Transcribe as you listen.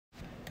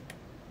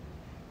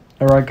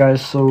Alright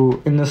guys, so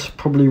in this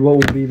probably what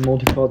will be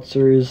multi-part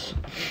series,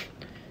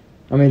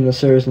 the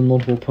series in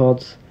multiple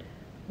parts,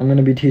 I'm going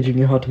to be teaching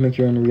you how to make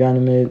your own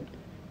reanimate,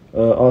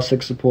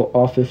 R6 support,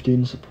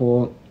 R15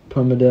 support,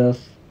 permadeath,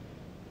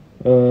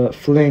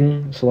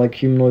 fling, so like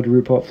humanoid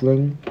root part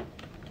fling,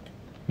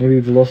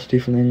 maybe velocity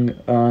fling,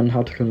 and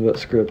how to convert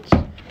scripts.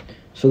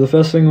 So the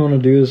first thing we want to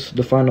do is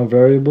define our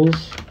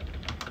variables,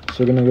 so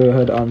we're going to go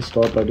ahead and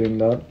start by doing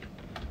that.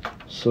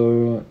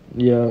 So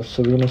yeah,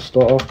 so we're going to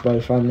start off by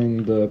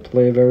defining the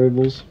player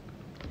variables.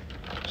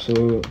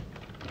 So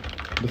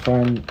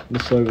define the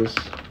service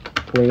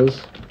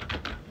players.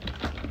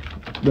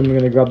 Then we're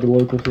going to grab the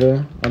local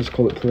player, I'll just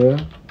call it player,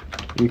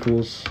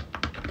 equals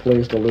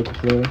players.local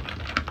player.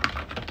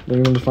 Then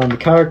we're going to define the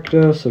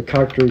character, so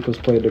character equals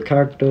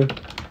player.character.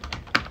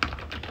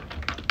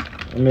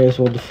 I may as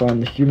well define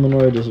the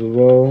humanoid as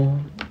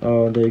well.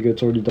 There you go,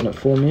 it's already done it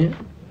for me.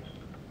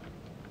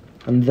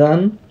 And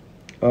then,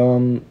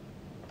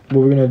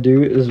 what we're going to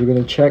do is we're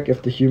going to check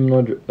if the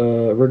humanoid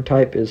rig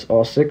type is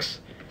R6,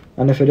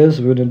 and if it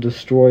is, we're going to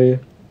destroy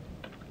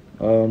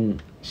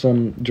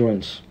some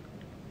joints.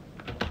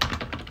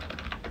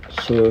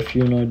 So if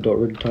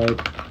humanoid.rig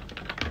type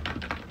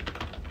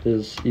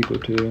is equal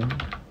to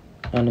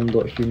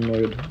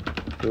anim.humanoid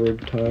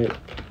rig type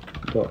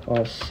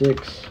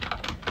 .r6,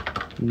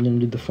 and then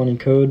do the funny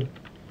code.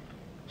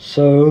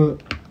 So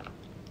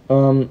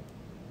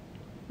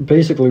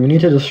basically we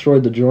need to destroy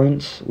the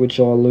joints which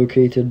are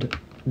located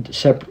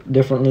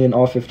differently in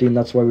R15.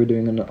 That's why we're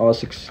doing an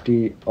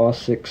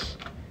R6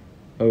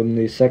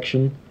 only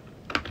section.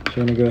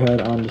 So we're going to go ahead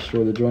and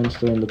destroy the joints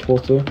there in the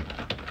torso.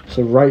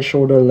 So right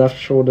shoulder, left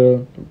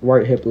shoulder,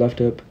 right hip, left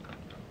hip.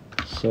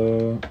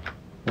 So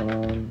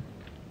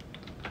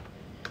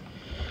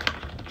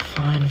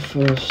find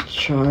first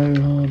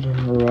child,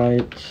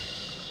 right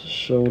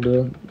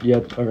shoulder,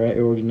 yep, alright,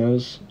 it already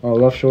knows. Oh,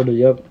 left shoulder,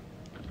 yep,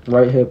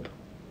 right hip,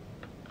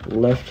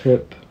 left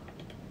hip.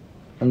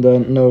 And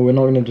then, no, we're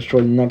not going to destroy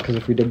the neck, because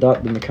if we did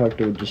that, then the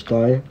character would just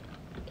die.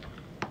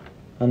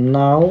 And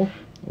now,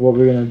 what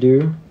we're going to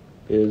do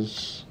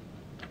is...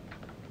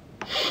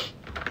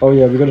 oh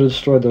yeah, we're going to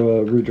destroy the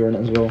root joint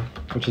as well,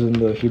 which is in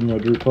the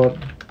humanoid root part.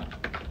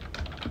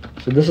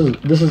 So this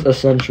is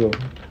essential.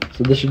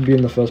 So this should be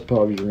in the first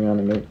part of your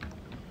reanimate.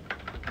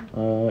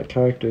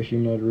 Character,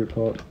 humanoid root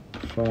part,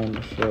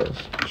 find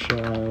first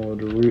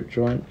child root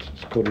joint.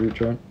 It's called root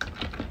joint.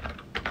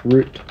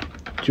 Root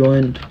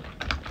joint.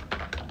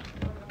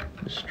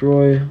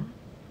 Destroy.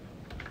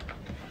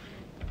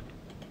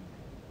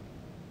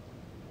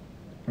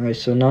 Alright,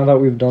 so now that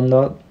we've done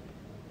that,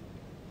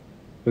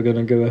 we're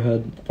gonna go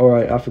ahead.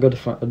 Alright, I forgot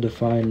to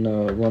define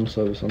run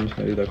service. I'm just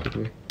gonna do that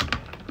quickly.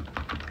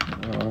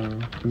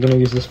 We're gonna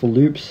use this for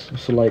loops,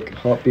 so like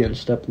heartbeat and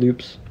step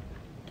loops.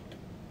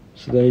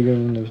 So there you're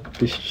gonna be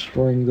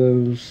destroying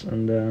those,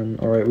 and then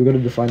alright, we're gonna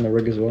define the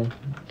rig as well.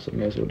 So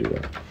may as well do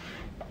that.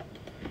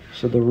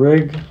 So the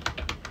rig.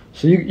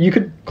 So you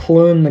could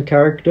clone the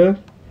character,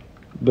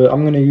 but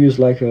I'm gonna use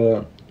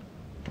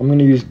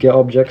get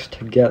objects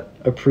to get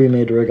a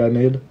pre-made rig I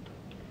made.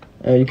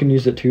 You can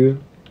use it too.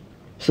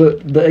 So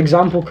the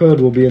example code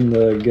will be in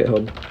the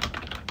GitHub,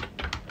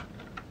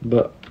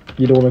 but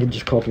you don't want to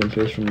just copy and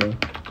paste from there.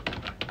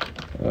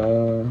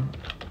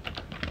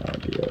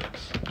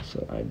 IDX, that's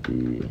an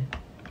ID.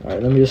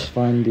 Alright, let me just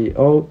find the,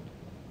 oh,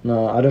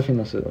 no, I don't think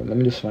that's it. Let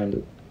me just find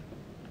it.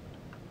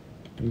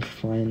 Let me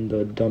find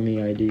the dummy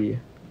ID.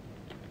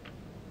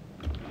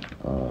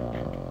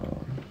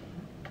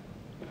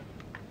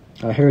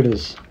 Here it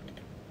is.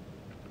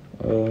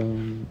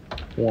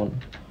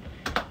 1.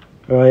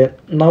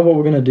 Alright, now what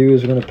we're going to do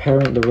is we're going to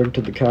parent the rig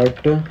to the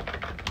character.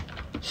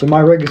 So my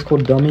rig is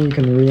called Dummy. You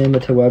can rename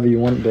it to whatever you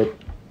want, but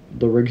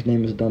the rig's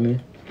name is Dummy.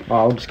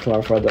 I'll just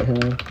clarify that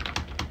here.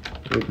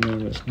 Rig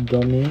name is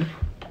Dummy.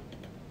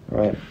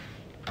 Right.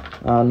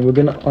 And we're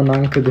going to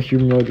unanchor the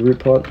humanoid root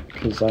part,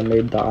 because I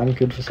made that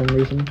anchored for some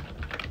reason.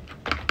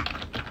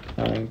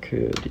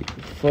 Anchored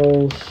equal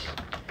false.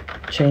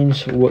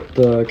 Change what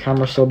the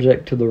camera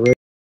subject to the rig.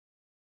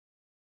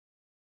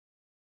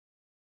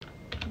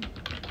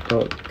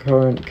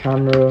 Current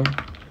camera.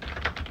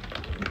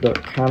 The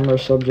camera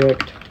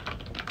subject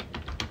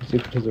is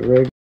equal to the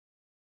rig.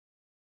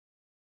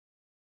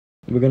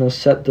 We're gonna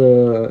set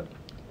the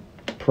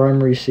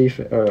primary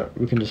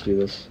we can just do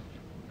this.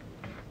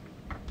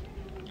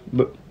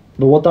 But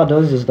what that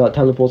does is that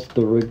teleports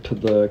the rig to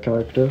the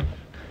character.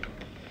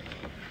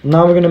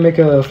 Now we're gonna make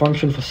a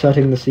function for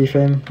setting the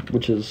C-frame,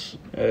 which is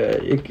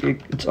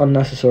it's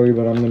unnecessary,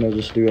 but I'm gonna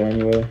just do it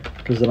anyway,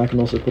 because then I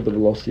can also put the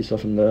velocity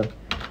stuff in there.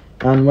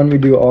 And when we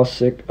do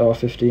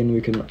R15,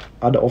 we can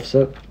add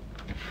offset.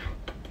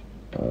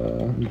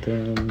 And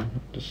then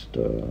just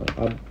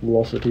add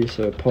velocity,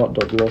 so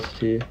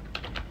part.velocity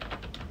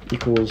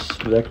equals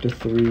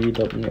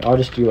vector3. I'll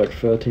just do like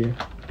 30.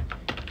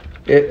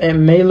 It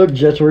may look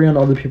jittery on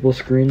other people's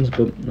screens,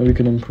 but we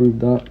can improve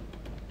that.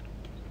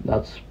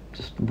 That's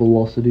just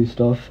velocity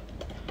stuff.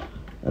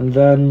 And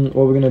then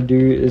what we're gonna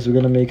do is we're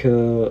gonna make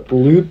a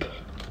loop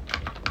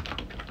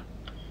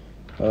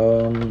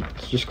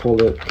let's just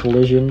call it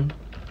collision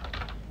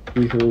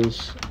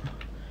equals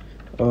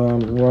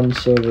run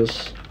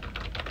service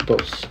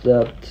dot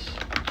stepped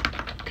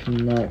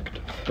connect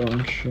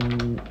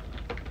function,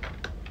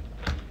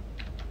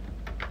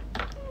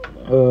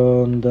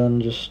 and then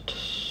just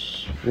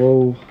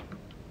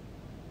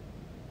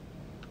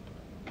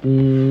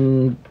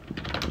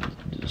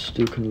just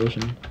do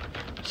collision.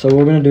 So what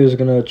we're gonna do is we're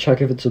gonna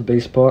check if it's a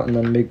base part and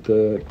then make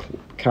the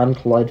can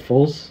collide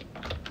false.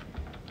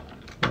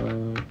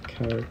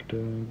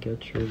 Character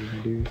get your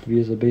do v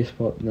is a base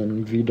part, and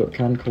then v dot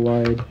can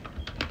collide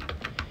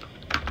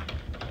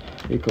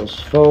equals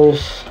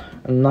false.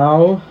 And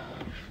now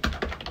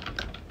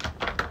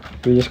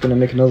we're just gonna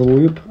make another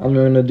loop, and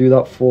we're gonna do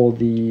that for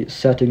the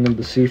setting of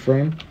the C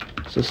frame.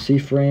 So C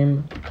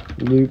frame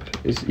loop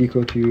is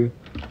equal to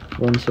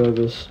run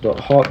service dot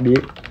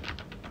heartbeat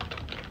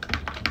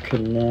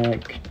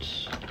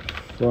connect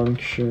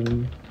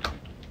function.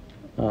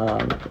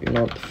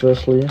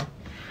 Firstly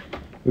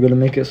we're gonna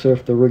make it so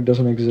if the rig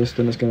doesn't exist,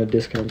 then it's gonna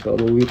disconnect the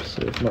other loop.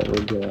 So if not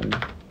rig, then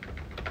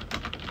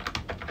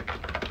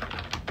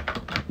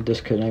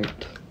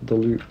disconnect the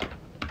loop.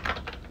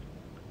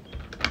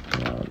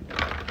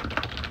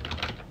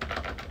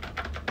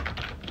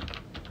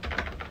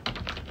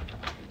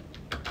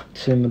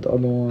 Same with the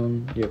other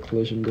one, yeah,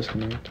 collision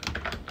disconnect,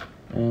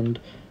 and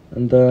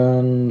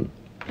then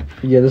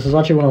yeah, this is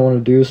actually what I want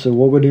to do. So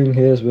what we're doing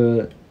here is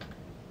we're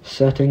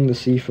setting the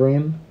C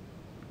frame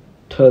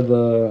to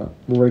the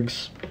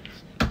rig's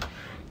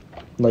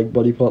like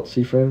body part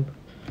C frame.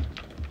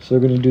 So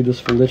we're going to do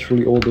this for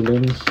literally all the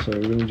limbs. So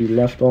we're going to do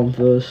left arm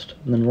first,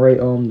 and then right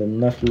arm,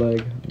 then left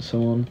leg, and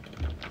so on.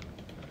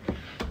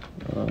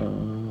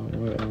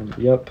 Right arm,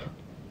 yep,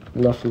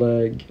 left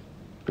leg,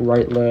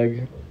 right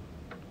leg.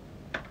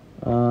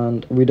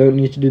 And we don't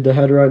need to do the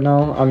head right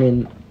now. I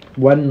mean,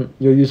 when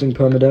you're using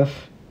permadeath,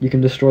 you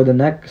can destroy the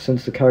neck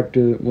since the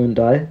character won't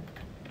die,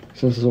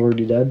 since it's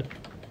already dead.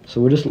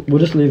 So we'll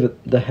just leave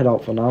the head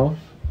out for now.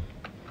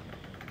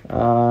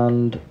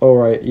 And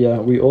alright, yeah,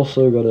 we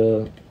also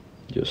gotta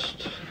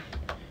just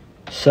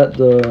set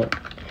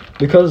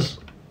because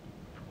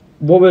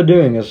what we're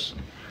doing is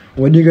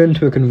when you go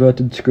into a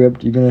converted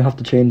script, you're gonna have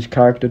to change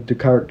character to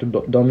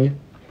character.dummy,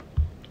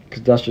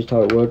 because that's just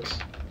how it works.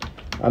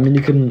 I mean,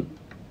 you can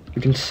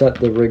set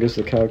the rig as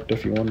the character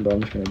if you want, but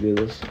I'm just gonna do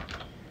this.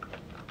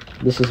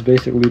 This is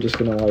basically just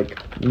gonna like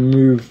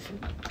move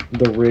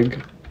the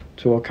rig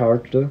to our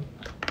character.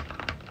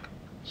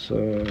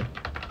 So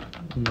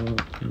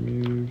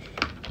move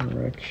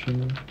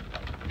direction.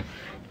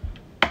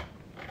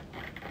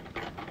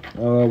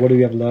 What do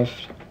we have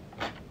left?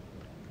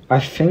 I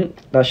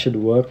think that should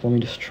work. Let me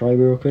just try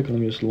real quick. Let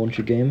me just launch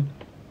a game.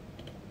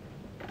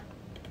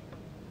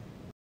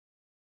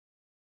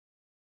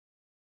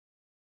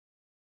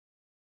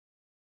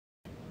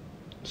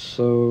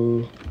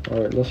 So,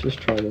 alright, let's just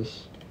try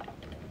this.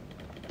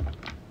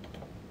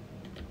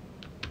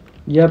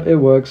 Yep, it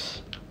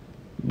works.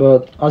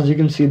 But as you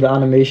can see, the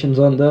animations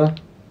aren't there.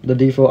 The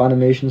default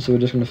animation, so we're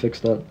just going to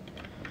fix that.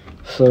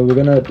 So we're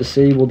going to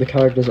disable the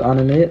characters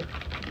animate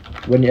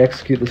when you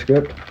execute the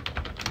script.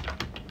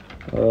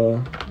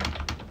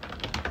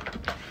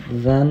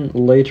 Then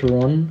later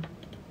on,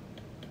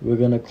 we're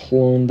going to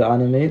clone the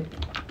animate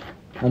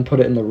and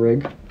put it in the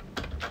rig.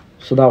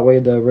 So that way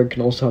the rig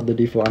can also have the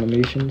default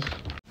animations.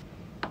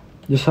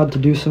 Just had to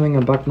do something,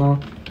 I'm back now.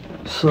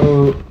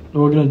 So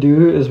what we're going to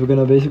do is we're going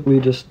to basically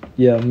just,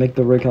 yeah, make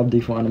the rig have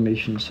default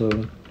animation. So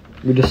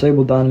we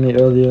disabled the animate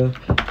earlier.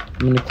 I'm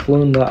going to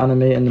clone that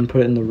animate and then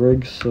put it in the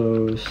rig.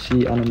 So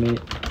C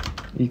animate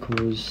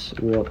equals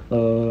what?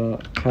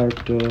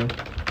 Character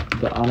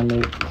the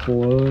animate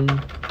clone.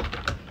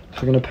 So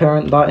we're going to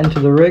parent that into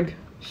the rig.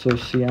 So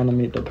C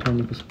animate the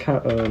parent equals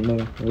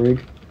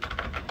rig.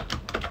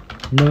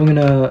 And then we're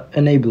going to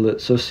enable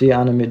it. So C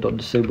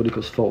animate.disabled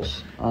equals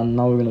false. And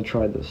now we're going to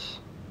try this.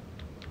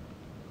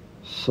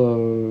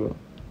 So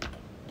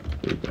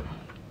there we go.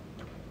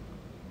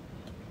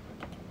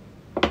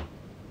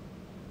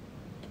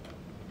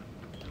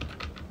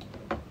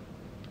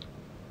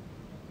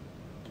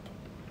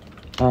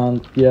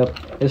 And yeah,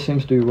 it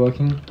seems to be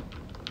working.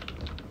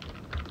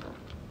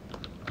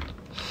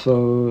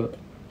 So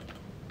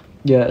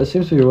yeah, it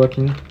seems to be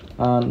working.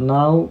 And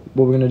now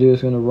what we're going to do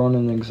is we're going to run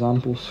an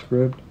example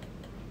script.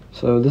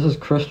 So this is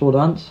Crystal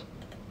Dance.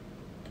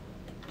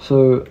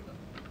 So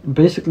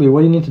basically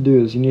what you need to do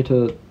is you need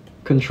to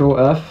Control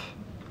F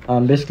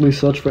and basically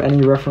search for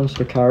any reference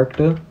to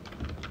character.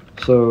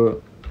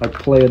 So like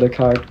player the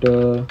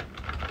character,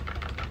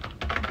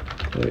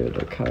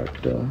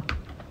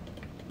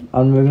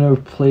 and we're going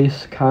to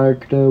replace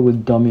character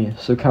with dummy,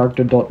 so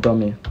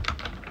character.dummy,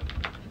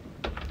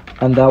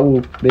 and that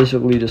will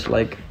basically just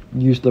like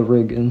use the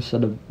rig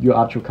instead of your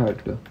actual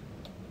character.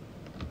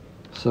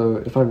 So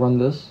if I run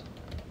this,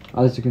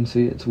 as you can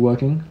see, it's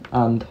working,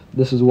 and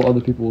this is what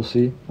other people will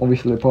see,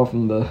 obviously apart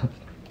from the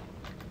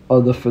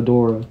other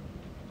Fedora.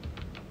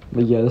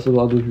 But yeah, this is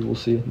what other people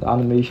see. The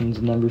animations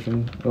and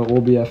everything are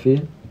all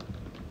BFE.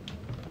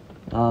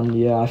 And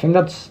yeah, I think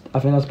that's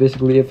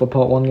basically it for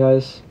part 1,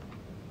 guys.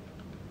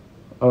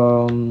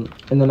 In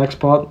the next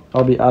part,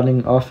 I'll be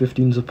adding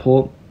R15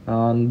 support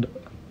and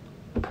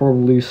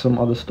probably some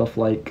other stuff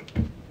like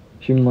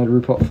humanoid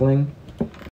root pot fling.